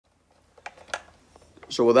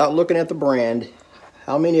So without looking at the brand,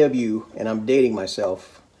 how many of you, and I'm dating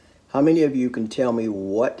myself, how many of you can tell me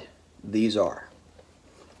what these are?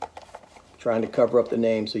 I'm trying to cover up the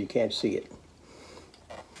name so you can't see it.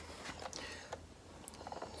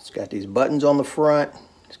 It's got these buttons on the front.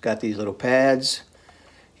 It's got these little pads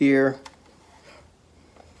here.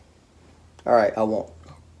 All right, I won't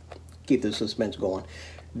keep the suspense going.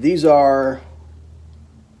 These are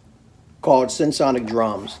called Synsonic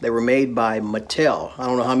Drums. They were made by Mattel. I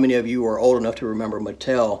don't know how many of you are old enough to remember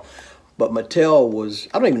Mattel, but Mattel was,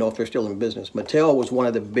 I don't even know if they're still in business. Mattel was one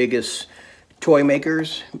of the biggest toy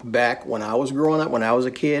makers back when I was growing up, when I was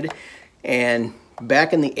a kid. And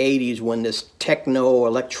back in the 80s, when this techno,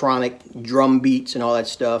 electronic drum beats and all that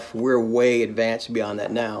stuff, we're way advanced beyond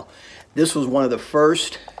that now. This was one of the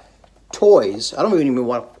first toys. I don't even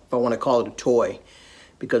know if I want to call it a toy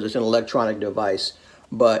because it's an electronic device,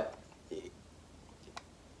 but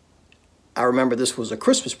I remember this was a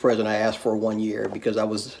Christmas present I asked for one year because I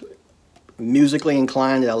was musically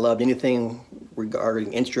inclined and I loved anything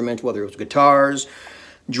regarding instruments, whether it was guitars,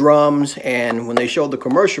 drums, and when they showed the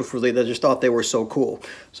commercial for it, I just thought they were so cool.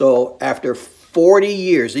 So after 40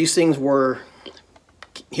 years, these things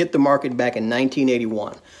hit the market back in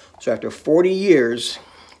 1981. So after 40 years,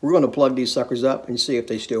 we're going to plug these suckers up and see if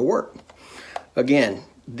they still work. Again,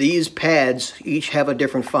 these pads each have a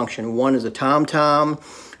different function. One is a tom-tom,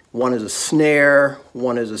 one is a snare,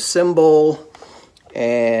 one is a cymbal,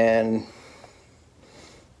 and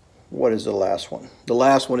what is the last one? The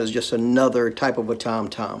last one is just another type of a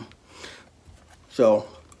tom-tom. So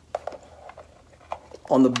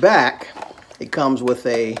on the back, it comes with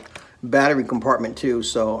a battery compartment too.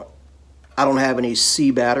 So I don't have any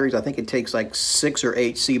C batteries. I think it takes like 6 or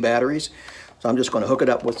 8 C batteries. So I'm just going to hook it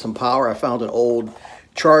up with some power. I found an old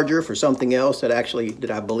charger for something else that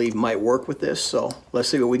I believe might work with this. So let's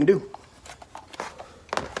see what we can do.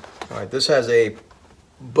 All right, this has a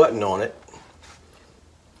button on it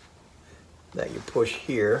that you push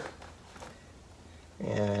here,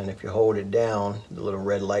 and if you hold it down, the little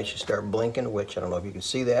red light should start blinking, which I don't know if you can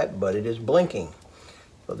see that, but it is blinking.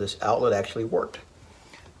 So this outlet actually worked.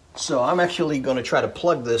 So I'm actually going to try to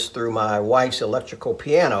plug this through my wife's electrical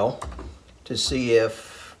piano to see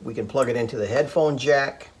if we can plug it into the headphone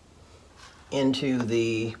jack, into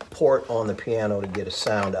the port on the piano to get a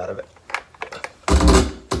sound out of it.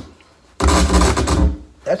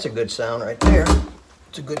 That's a good sound right there.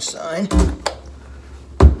 It's a good sign.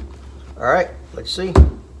 All right, let's see.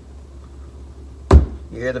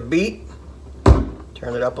 You hear the beat?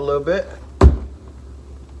 Turn it up a little bit.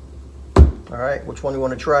 All right, which one do you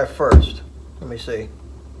want to try first? Let me see.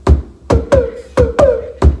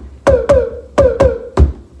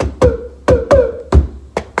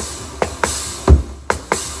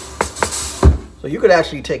 So you could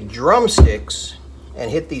actually take drumsticks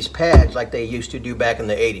and hit these pads like they used to do back in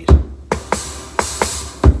the 80s.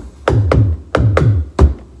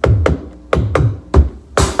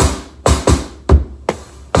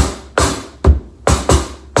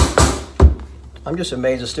 I'm just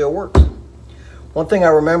amazed it still works. One thing I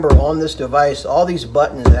remember on this device, all these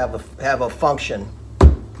buttons have a function.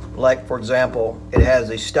 Like, for example, it has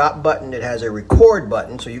a stop button, it has a record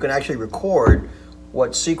button, so you can actually record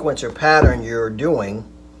what sequence or pattern you're doing.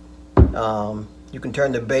 You can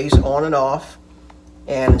turn the bass on and off,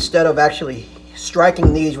 and instead of actually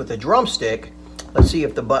striking these with a drumstick, let's see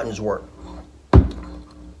if the buttons work.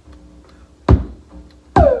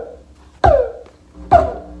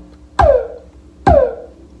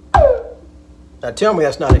 Now tell me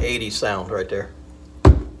that's not an 80s sound right there.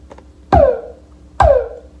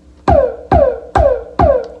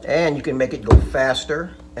 And you can make it go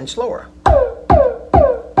faster and slower.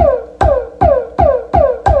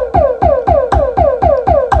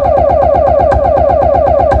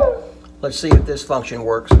 Let's see if this function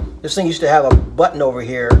works. This thing used to have a button over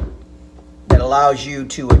here that allows you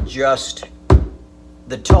to adjust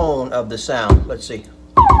the tone of the sound. Let's see.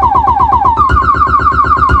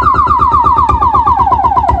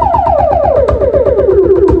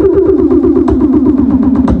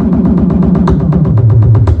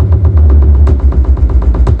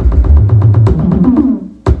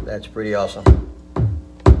 That's pretty awesome.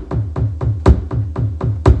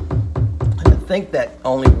 I think that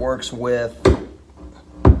only works with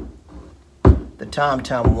the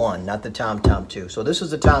Tom-Tom 1, not the Tom-Tom 2. So this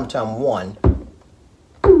is the Tom-Tom 1,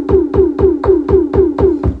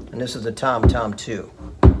 and this is the Tom-Tom 2.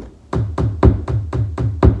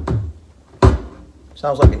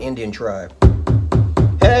 Sounds like an Indian tribe.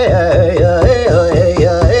 Hey, hey, hey, hey,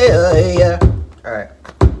 hey, hey, hey. All right.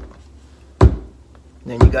 And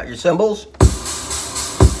then you got your cymbals.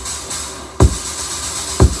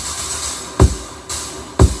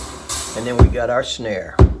 And then we got our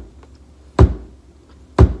snare.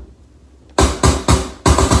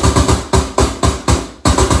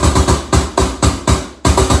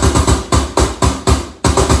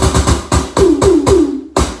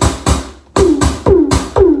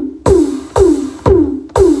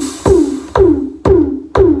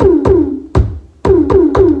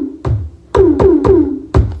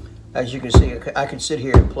 As you can see, I could sit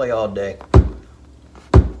here and play all day.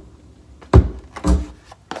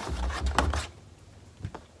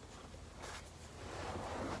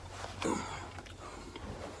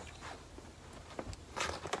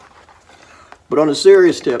 But on a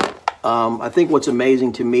serious tip, I think what's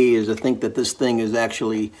amazing to me is I think that this thing is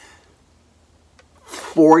actually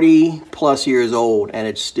 40 plus years old and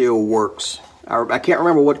it still works. I can't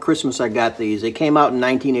remember what Christmas I got these. They came out in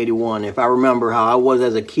 1981. If I remember how I was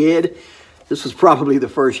as a kid, this was probably the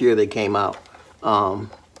first year they came out. And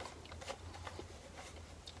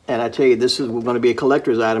I tell you, this is going to be a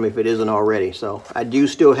collector's item if it isn't already. So I do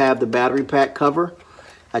still have the battery pack cover.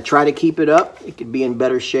 I try to keep it up. It could be in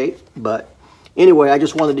better shape. But anyway, I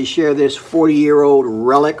just wanted to share this 40-year-old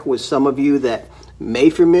relic with some of you that may be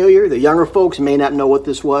familiar. The younger folks may not know what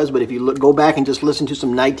this was, but if you go back and just listen to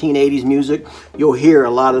some 1980s music, you'll hear a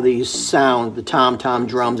lot of these sounds, the tom-tom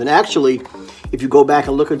drums. And actually, if you go back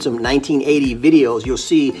and look at some 1980 videos, you'll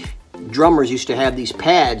see drummers used to have these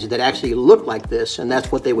pads that actually look like this, and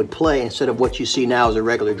that's what they would play instead of what you see now as a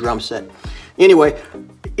regular drum set. Anyway,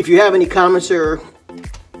 if you have any comments or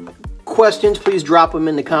questions, please drop them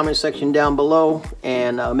in the comment section down below,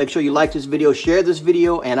 and make sure you like this video, share this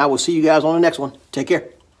video, and I will see you guys on the next one. Take care.